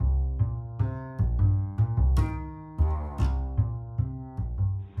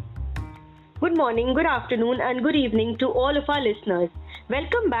good morning, good afternoon, and good evening to all of our listeners.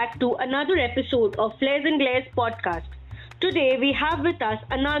 Welcome back to another episode of Flairs and Glairs podcast. Today we have with us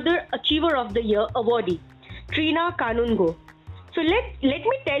another Achiever of the Year awardee, Trina Kanungo. So let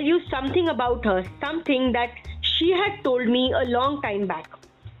me tell you something about her, something that she had told me a long time back.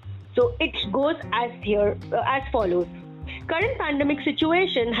 So it goes as follows. Current pandemic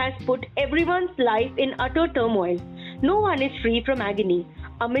situation has put everyone's life in utter turmoil. No one is free from agony.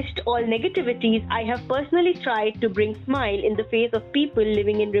 Amidst all negativities, I have personally tried to bring smile in the face of people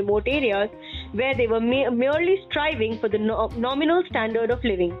living in remote areas where they were merely striving for the nominal standard of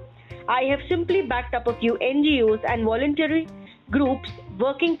living. I have simply backed up a few NGOs and voluntary groups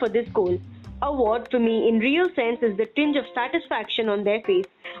working for this goal. Award for me in real sense is the tinge of satisfaction on their face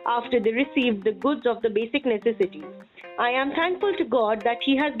after they received the goods of the basic necessities. I am thankful to God that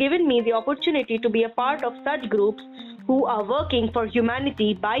He has given me the opportunity to be a part of such groups who are working for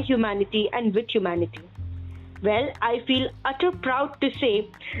humanity, by humanity, and with humanity. Well, I feel utter proud to say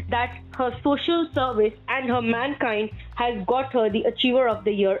that her social service and her mankind has got her the Achiever of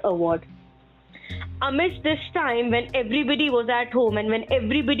the Year award. Amidst this time when everybody was at home and when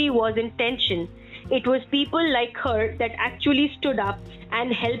everybody was in tension, it was people like her that actually stood up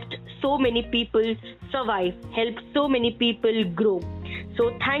and helped so many people survive, helped so many people grow.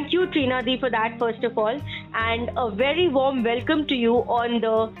 So thank you, Trina Di, for that first of all, and a very warm welcome to you on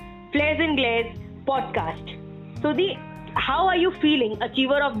the Flairs and Glairs podcast. So how are you feeling?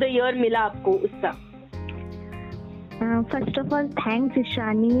 Achiever of the Year मिला आपको उसका? First of all, thanks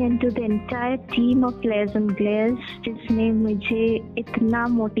Ishani and to the entire team of Flairs and Glairs जिसने मुझे इतना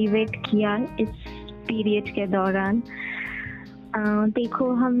motivate किया इस period के दौरान.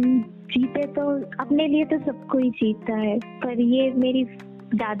 देखो, हम जीते तो अपने लिए तो सबको ही जीता है, पर ये मेरी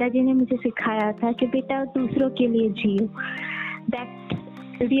दादाजी ने मुझे सिखाया था कि बेटा दूसरों के लिए जियो.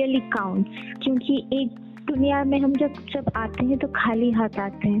 दैट रियली काउंट्स, क्योंकि एक दुनिया में हम जब आते हैं तो खाली हाथ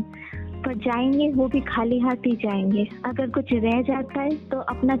आते हैं, पर जाएंगे वो भी खाली हाथ ही जाएंगे. अगर कुछ रह जाता है तो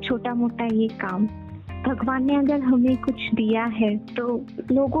अपना छोटा मोटा ये काम, भगवान ने अगर हमें कुछ दिया है तो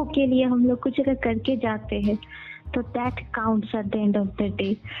लोगों के लिए हम लोग कुछ अगर करके जाते हैं तो that counts at the end of the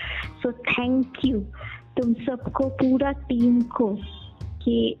day. So thank you तुम सबको, पूरा टीम को,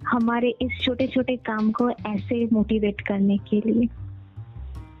 कि हमारे इस छोटे छोटे काम को ऐसे मोटिवेट करने के लिए.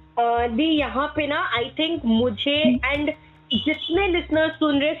 दी, यहाँ पे ना आई थिंक मुझे एंड जितने लिसनर्स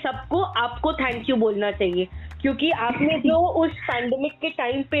सुन रहे सबको आपको थैंक यू बोलना चाहिए, क्योंकि आपने जो उस पैंडेमिक के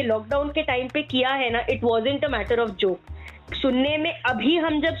टाइम पे, लॉकडाउन के टाइम पे किया है ना, it wasn't a matter of joke. सुनने में अभी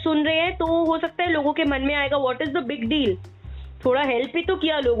हम जब सुन रहे हैं तो हो सकता है लोगों के मन में आएगा what is the big deal, थोड़ा हेल्प ही तो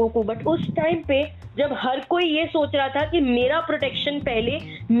किया लोगों को. बट उस टाइम पे जब हर कोई ये सोच रहा था कि मेरा प्रोटेक्शन पहले,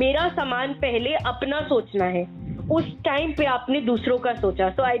 मेरा सामान पहले, अपना सोचना है, उस टाइम पे आपने दूसरों का सोचा.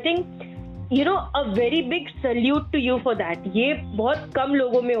 सो I think you know a very big salute to you for that. ये बहुत कम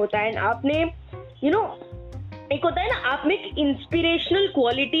लोगों में होता है. आपने यू नो एक होता है ना, आप में एक इंस्पिरेशनल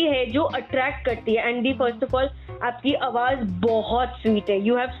क्वालिटी है जो अट्रैक्ट करती है. And the, first of all आपकी आवाज बहुत स्वीट है.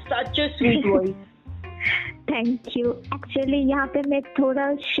 You have such a sweet voice. Thank you. Actually यहाँ पे मैं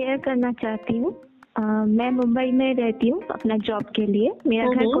थोड़ा शेयर करना चाहती हूँ. मैं मुंबई में रहती हूँ अपना जॉब के लिए. मेरा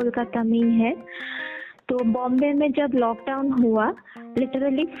घर कोलकाता में ही है. तो बॉम्बे में जब लॉकडाउन हुआ,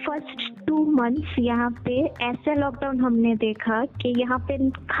 लिटरली फर्स्ट 2 months यहाँ पे ऐसा लॉकडाउन हमने देखा कि यहाँ पे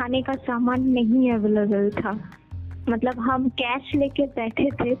खाने का सामान नहीं अवेलेबल था. मतलब हम कैश लेके बैठे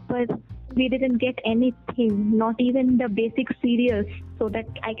थे, पर we didn't get anything, not even the basic cereals so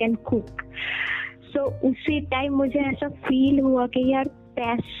that I can cook. So उसी टाइम मुझे ऐसा फील हुआ कि यार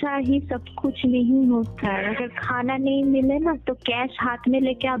पैसा ही सब कुछ नहीं होता है. अगर खाना नहीं मिले ना तो कैश हाथ में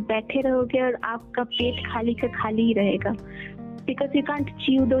लेके आप बैठे रहोगे और आपका पेट खाली का खाली ही रहेगा, because you can't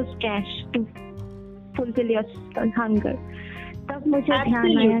chew those cash to fulfill your hunger. तब मुझे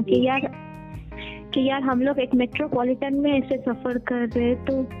ध्यान आया कि यार हम लोग एक मेट्रोपॉलिटन में ऐसे सफर कर रहे हैं,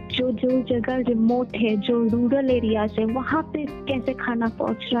 तो जो जगह रिमोट है, जो रूरल एरियाज है, वहाँ पे कैसे खाना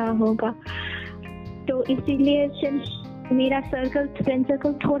पहुँच रहा होगा. तो इसीलिए सिंस मेरा फ्रेंड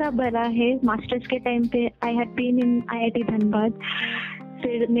सर्कल थोड़ा बड़ा है, मास्टर्स के टाइम पे I had been in IIT Dhanbad.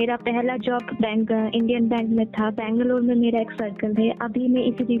 फिर मेरा पहला जॉब इंडियन बैंक में था. बेंगलोर में मेरा एक सर्कल है. अभी मैं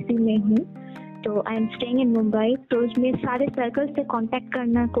ECDC में हूँ, तो I am staying in Mumbai. तो मैं सारे सर्कल से कांटेक्ट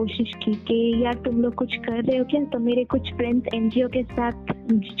करना कोशिश की कि यार तुम लोग कुछ कर रहे हो क्या. तो मेरे कुछ फ्रेंड्स NGO के साथ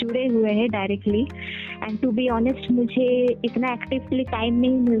जुड़े हुए हैं directly. And to be honest, मुझे इतना एक्टिवली टाइम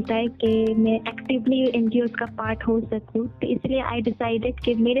नहीं मिलता है कि मैं एक्टिवली NGOs का पार्ट हो सकूँ. तो इसलिए आई डिसाइडेड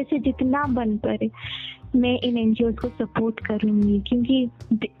कि मेरे से जितना बन पाए मैं इन NGOs को सपोर्ट करूँगी, क्योंकि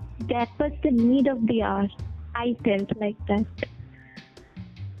that was the need of the our. I felt like that.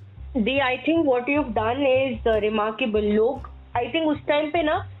 The I think what you have done is remarkable. लोग आई थिंक उस टाइम पे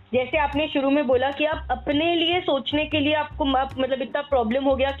ना, जैसे आपने शुरू में बोला कि आप अपने लिए सोचने के लिए आपको मतलब इतना प्रॉब्लम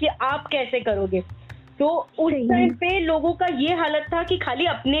हो गया कि आप कैसे करोगे, तो उस टाइम पे लोगों का ये हालत था कि खाली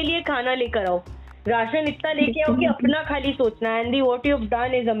अपने लिए खाना लेकर आओ, राशन इतना लेके आओ कि अपना खाली सोचना। And the what you have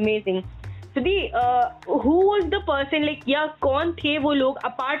done is amazing. So who was the person, like, या कौन थे वो लोग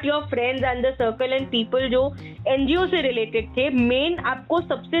apart your friends and the circle and people जो एनजीओ से रिलेटेड थे? मेन आपको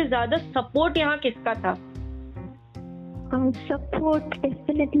सबसे ज्यादा सपोर्ट यहाँ किसका था? सपोर्ट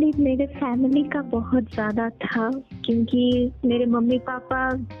डेफिनेटली मेरे फैमिली का बहुत ज्यादा था, क्योंकि मेरे मम्मी पापा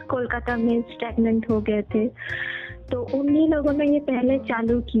कोलकाता में स्टैग्नेंट हो गए थे, तो उन्हीं लोगों ने ये पहले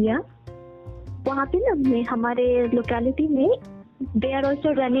चालू किया। वहाँ पे ना हमारे लोकेलिटी में they are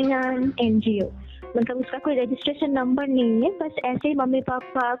also running an NGO, मतलब उसका कोई रजिस्ट्रेशन नंबर नहीं है, बस ऐसे ही मम्मी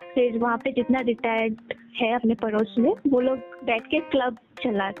पापा फिर वहाँ पे जितना रिटायर्ड है अपने पड़ोस में वो लोग बैठ के क्लब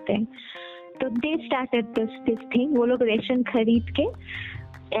चलाते हैं। तो दे स्टार्टेड दिस थिंग, वो लोग रेशन खरीद के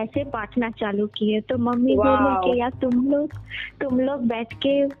ऐसे बांटना चालू किए। तो मम्मी बोले कि यार तुम लोग बैठ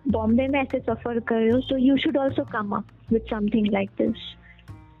के बॉम्बे में ऐसे सफर कर रहे हो, तो you should also come up with something like this.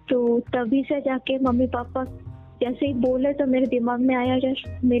 तो तभी से जाके मम्मी पापा जैसे ही बोले तो मेरे दिमाग में आया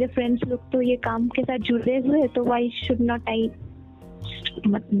यार मेरे फ्रेंड्स लोग तो ये काम के साथ जुड़े हुए, तो व्हाई शुड नॉट आई,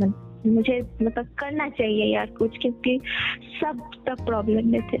 मुझे मतलब करना चाहिए यार कुछ, क्योंकि सब तक प्रॉब्लम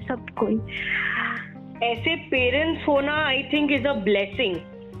में थे, सब कोई। ऐसे पेरेंट्स होना I think is a blessing.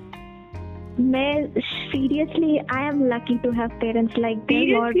 मैं seriously I am lucky to have parents like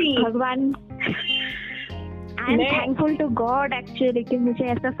this, और भगवान I am thankful to God actually कि मुझे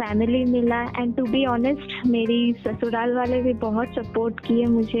ऐसा फैमिली मिला। एंड टू बी ऑनेस्ट मेरी ससुराल वाले भी बहुत सपोर्ट किए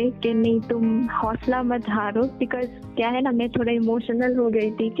मुझे कि नहीं तुम हौसला मत हारो, बिकॉज क्या है ना मैं थोड़ा इमोशनल हो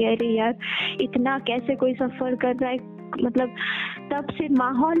गई थी कि अरे यार इतना कैसे कोई सफर कर रहा है, मतलब तब से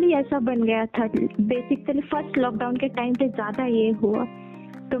माहौल ही ऐसा बन गया था। बेसिकली फर्स्ट लॉकडाउन के टाइम पे ज्यादा ये हुआ,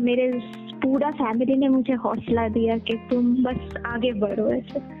 तो मेरे पूरा फैमिली ने मुझे हौसला दिया कि तुम बस आगे बढ़ो,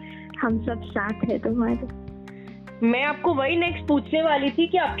 ऐसे हम सब साथ है तुम्हारे। मैं आपको वही नेक्स्ट पूछने वाली थी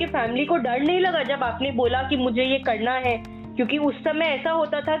कि आपके फैमिली को डर नहीं लगा जब आपने बोला कि मुझे ये करना है? क्योंकि उस समय ऐसा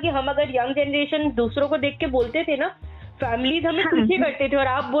होता था कि हम अगर यंग जनरेशन दूसरों को देख के बोलते थे ना, फैमिलीज हमें पीछे करते थे, और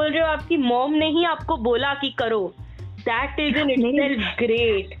आप बोल रहे हो आपकी मॉम ने ही आपको बोला कि करो। That is in itself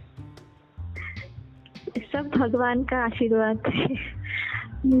great. सब भगवान का आशीर्वाद है,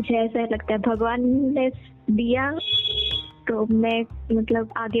 मुझे ऐसा लगता है भगवान ने दिया तो मैं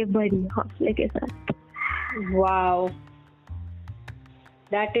मतलब आगे बढ़ी हौसले के साथ। Wow,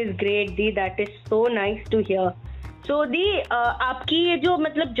 that is great, the. That is so nice to hear. So दी, आपकी ये जो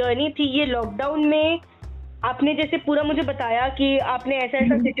मतलब जर्नी थी ये लॉकडाउन में, आपने जैसे पूरा मुझे बताया कि आपने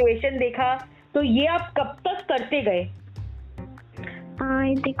ऐसा सिचुएशन देखा, तो ये आप कब तक करते गए?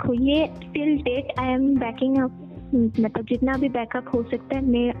 देखो ये till date I am banking up, मतलब जितना भी बैकअप हो सकता है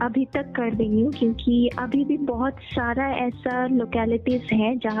मैं अभी तक कर रही हूँ, क्योंकि अभी भी बहुत सारा ऐसा लोकेलिटीज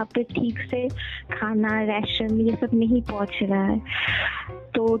है जहाँ पे ठीक से खाना राशन ये सब नहीं पहुँच रहा है।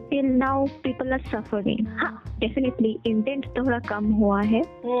 तो till now people are suffering. हाँ डेफिनेटली इंटेंट थोड़ा कम हुआ है,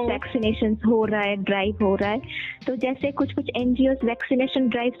 वैक्सीनेशन हो रहा है, ड्राइव हो रहा है, तो जैसे कुछ एनजीओ वैक्सीनेशन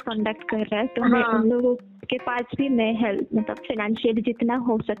ड्राइव कंडक्ट कर रहा है, तो मैं उन लोगों के पास भी मैं हेल्प मतलब फाइनेंशियली जितना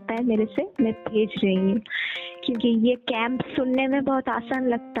हो सकता है मेरे से मैं भेज रही हूँ। क्योंकि ये कैंप सुनने में बहुत आसान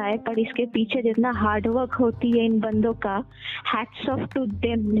लगता है, पर इसके पीछे जितना हार्डवर्क होती है इन बंदों का, hats off to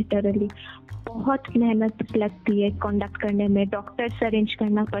them, literally बहुत मेहनत लगती है कंडक्ट करने में। डॉक्टर्स अरेंज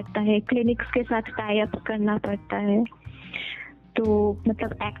करना पड़ता है, क्लिनिक्स के साथ टाई अप करना पड़ता है, तो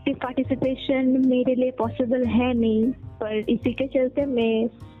मतलब एक्टिव पार्टिसिपेशन मेरे लिए पॉसिबल है नहीं, पर इसी के चलते मैं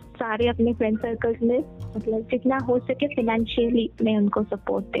सारे अपने फ्रेंड सर्कल्स में मतलब जितना हो सके फाइनेंशियली मैं उनको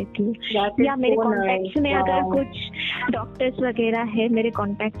सपोर्ट देती हूँ। या मेरे कॉन्टेक्ट्स में अगर कुछ डॉक्टर्स वगैरह है मेरे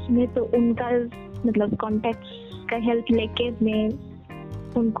कॉन्टेक्ट्स में, तो उनका मतलब कॉन्टेक्ट्स का हेल्प लेके मैं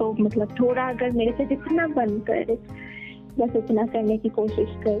उनको मतलब थोड़ा अगर मेरे से जितना बन करे बस उतना करने की कोशिश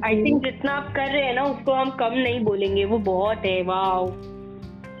करती हूँ। आई थिंक जितना आप कर रहे हैं ना उसको हम कम नहीं बोलेंगे, वो बहुत है। वाओ।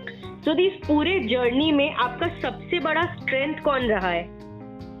 तो इस पूरे जर्नी में आपका सबसे बड़ा स्ट्रेंथ कौन रहा है?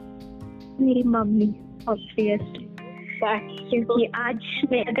 मेरी मम्मी ऑब्वियसली, क्योंकि आज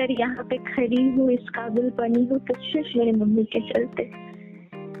मैं अगर यहाँ पे खड़ी हूँ इस काबिल बनी हूँ तो सिर्फ मेरे मम्मी के चलते।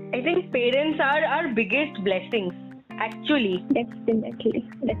 I think parents are our biggest blessings actually. Definitely.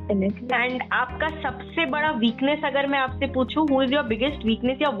 And आपका सबसे बड़ा वीकनेस अगर मैं आपसे पूछूं, who is your biggest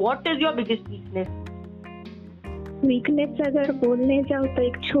weakness या what is your biggest weakness? Weakness अगर बोलने जाओ तो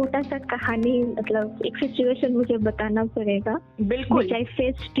एक छोटा सा कहानी, मतलब एक सिचुएशन मुझे बताना पड़ेगा। बिल्कुल। I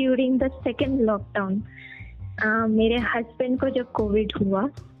face during the second lockdown. मेरे हस्बैंड को जब कोविड हुआ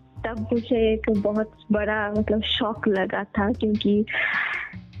तब मुझे एक बहुत बड़ा मतलब शॉक लगा था, क्योंकि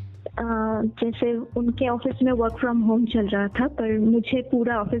जैसे उनके ऑफिस में वर्क फ्रॉम होम चल रहा था पर मुझे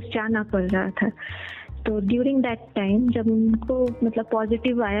पूरा ऑफिस जाना पड़ रहा था। तो ड्यूरिंग दैट टाइम जब उनको मतलब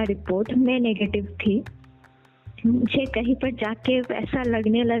पॉजिटिव आया रिपोर्ट, मैं नेगेटिव थी, मुझे कहीं पर जाके ऐसा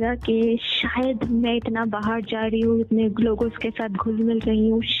लगने लगा कि शायद मैं इतना बाहर जा रही हूँ, इतने लोगों के साथ घुल मिल रही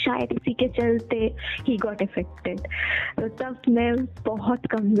हूँ, शायद इसी के चलते ही गॉट अफेक्टेड। तो तब मैं बहुत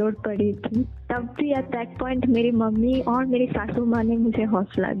कमज़ोर पड़ी थी। तब भी एट दैट पॉइंट मेरी मम्मी और मेरी सासू माँ ने मुझे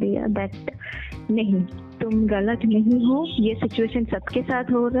हौसला दिया दैट नहीं, तुम गलत नहीं हो, ये सिचुएशन सबके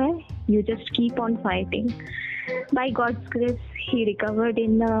साथ हो रहा है, you just keep on fighting. By God's grace, he recovered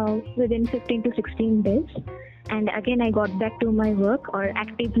in within 15 to 16 days. And again I got back to my work और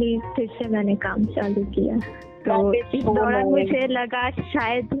actively फिर से मैंने काम चालू किया। तो इस दौरान मुझे लगा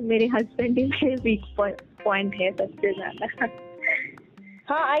शायद मेरे हस्बैंड ही मेरे वीक पॉइंट है सबसे ज्यादा।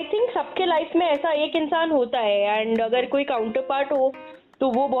 हाँ, आई थिंक सबके लाइफ में ऐसा एक इंसान होता है, एंड अगर कोई काउंटर पार्ट हो तो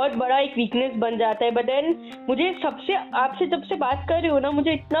वो बहुत बड़ा एक वीकनेस बन जाता है। बट देन मुझे सबसे आपसे जब से बात कर रही हो ना,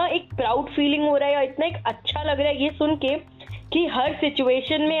 मुझे इतना एक प्राउड फीलिंग हो रहा है, इतना एक अच्छा लग रहा है ये सुन के कि हर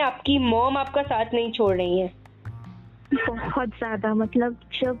सिचुएशन में आपकी मॉम आपका साथ नहीं छोड़ रही है। बहुत ज्यादा, मतलब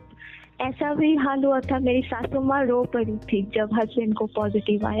जब ऐसा भी हाल हुआ था, मेरी सासू माँ रो पड़ी थी जब हस्बैंड को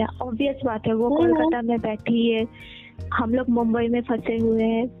पॉजिटिव आया। ऑब्वियस बात है, वो कोलकाता में बैठी है, हम लोग मुंबई में फंसे हुए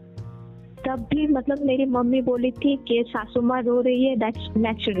हैं। तब भी मतलब मेरी मम्मी बोली थी कि सासू माँ रो रही है, दैट्स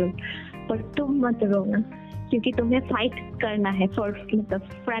नेचुरल, पर तुम मत रोना क्योंकि तुम्हें फाइट करना है फॉर मतलब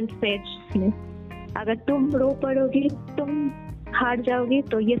फ्रंट पेज में। अगर तुम रो पड़ोगी, तुम हार जाओगी,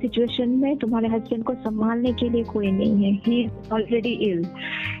 तो ये सिचुएशन में तुम्हारे हस्बैंड को संभालने के लिए कोई नहीं है, he is already ill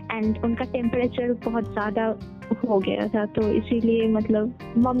and उनका टेम्परेचर बहुत ज़्यादा हो गया था। तो इसीलिए मतलब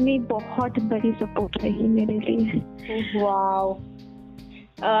मम्मी बहुत बड़ी सपोर्ट रही मेरे लिए। वाओ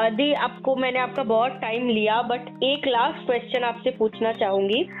दी, आपको मैंने आपका बहुत टाइम लिया, बट एक लास्ट क्वेश्चन आपसे पूछना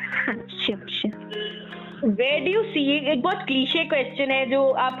चाहूंगी। Where do you see, एक बहुत क्लीशे क्वेश्चन है जो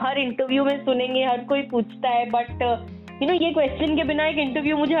आप हर इंटरव्यू में सुनेंगे, हर कोई पूछता है, बट ये क्वेश्चन के बिना एक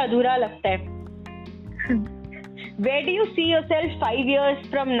इंटरव्यू मुझे अधूरा लगता है। Where do you see yourself 5 years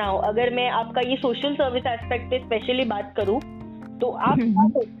from now? अगर मैं आपका ये सोशल सर्विस एस्पेक्ट पे स्पेशली बात करूं तो आप क्या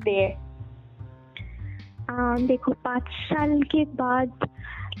सोचते हैं? देखो 5 साल के बाद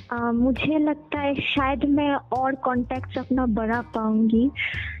मुझे लगता है शायद मैं और कॉन्टेक्ट्स अपना बढ़ा पाऊंगी।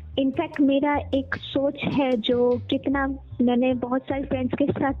 इनफैक्ट मेरा एक सोच है जो कितना मैंने बहुत सारे फ्रेंड्स के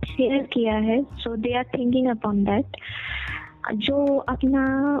साथ शेयर किया है, so they are thinking upon that. जो अपना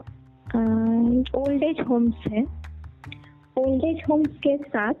ओल्ड एज होम्स है, ओल्ड एज होम्स के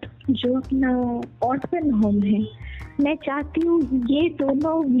साथ जो अपना ऑर्फन होम है, मैं चाहती हूँ ये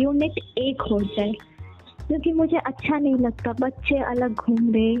दोनों यूनिट एक हो जाए, क्योंकि मुझे अच्छा नहीं लगता बच्चे अलग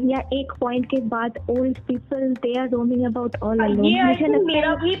घूम रहे, या एक पॉइंट के बाद old people they are roaming about all alone. ये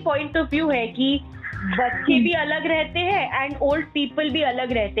मेरा भी पॉइंट ऑफ व्यू है कि बच्चे भी अलग रहते हैं एंड ओल्ड पीपल भी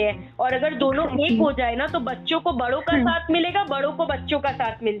अलग रहते हैं, और अगर दोनों एक हो जाए ना तो बच्चों को बड़ों का साथ मिलेगा, बड़ों को बच्चों का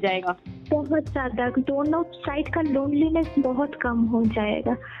साथ मिल जाएगा। बहुत ज्यादा, दोनों साइड का लोनलीनेस बहुत कम हो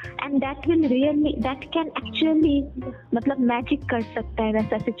जाएगा and that will really, that can actually मतलब मैजिक कर सकता है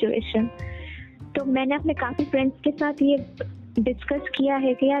वैसा सिचुएशन। तो मैंने अपने काफी फ्रेंड्स के साथ ये डिस्कस किया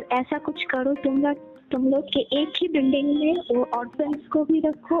है कि यार ऐसा कुछ करो तुम लोग कि एक ही बिल्डिंग में वो ऑर्फन्स को भी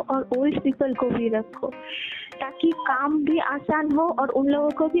रखो और ओल्ड पीपल को भी रखो, ताकि काम भी आसान हो और उन लोगों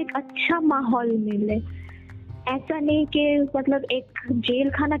को भी एक अच्छा माहौल मिले। ऐसा नहीं कि मतलब एक जेल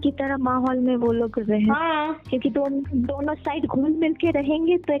खाना की तरह माहौल में वो लोग रहे। हाँ। क्योंकि दोनों साइड घुल मिल के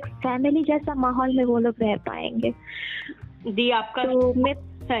रहेंगे तो एक फैमिली जैसा माहौल में वो लोग रह पाएंगे। दी आपका तो मैं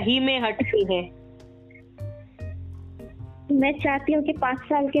सही में हटती है। मैं चाहती हूँ कि 5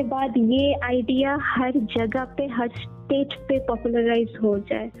 साल के बाद ये आइडिया हर जगह पे, हर स्टेट पे पॉपुलराइज हो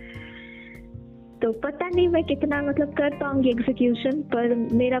जाए। तो पता नहीं मैं कितना मतलब कर पाऊंगी एग्जीक्यूशन, पर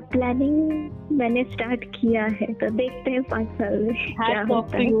मेरा प्लानिंग मैंने स्टार्ट किया है, तो देखते हैं 5 साल में क्या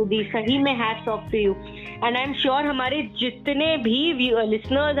होता है। सही में hats off to you and I am sure हमारे जितने भी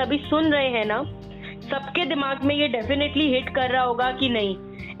लिसनर्स अभी सुन रहे हैं ना, सबके दिमाग में ये डेफिनेटली हिट कर रहा होगा कि नहीं,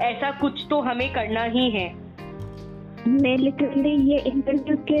 ऐसा कुछ तो हमें करना ही है। मैं लिटरली ये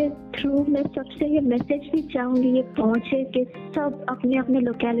इंटरव्यू के थ्रू मैं सबसे ये मैसेज भी चाहूंगी ये पहुंचे कि सब अपने अपने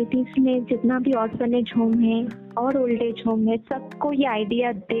लोकेलिटीज में जितना भी ऑर्फनेज होम है और ओल्ड एज होम है, सबको ये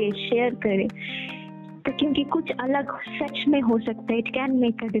आइडिया दे, शेयर करे, तो क्योंकि कुछ अलग सच में हो सकता है, it can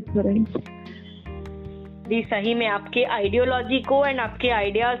make a difference. जी सही में आपके आइडियोलॉजी को एंड आपके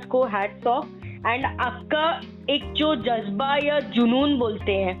आइडियाज को हैट्स ऑफ, एंड आपका एक जो जज्बा या जुनून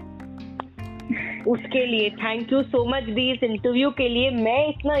बोलते हैं उसके लिए थैंक यू सो मच दी इस इंटरव्यू के लिए। मैं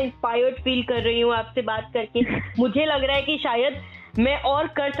इतना इंस्पायर्ड फील कर रही हूँ आपसे बात करके। मुझे लग रहा है कि शायद मैं और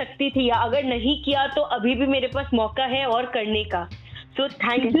कर सकती थी, या अगर नहीं किया तो अभी भी मेरे पास मौका है और करने का। So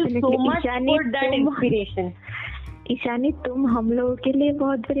thank you so much for that inspiration. Ishani, तुम हम लोगों के लिए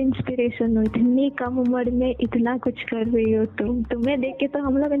बहुत बड़ी इंस्पिरेशन हो। इतनी कम उम्र में इतना कुछ कर रही हो तुम। तुम्हें देख के तो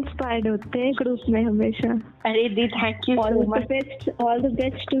हम लोग इंस्पायर्ड होते हैं ग्रुप में हमेशा। अरे दी thank you so much. All the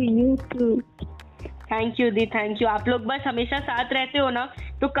best to you too. Thank you दी, थैंक यू। आप लोग बस हमेशा साथ रहते हो ना,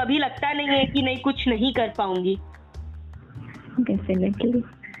 तो कभी लगता नहीं है कि नहीं कुछ नहीं कर पाऊंगी। Definitely.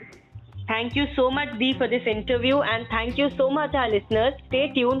 Thank you so much Dee for this interview, and thank you so much our listeners. Stay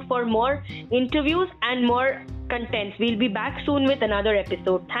tuned for more interviews and more contents. We'll be back soon with another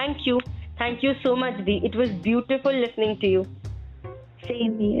episode. Thank you so much Dee. It was beautiful listening to you.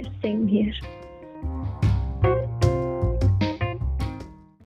 Same here.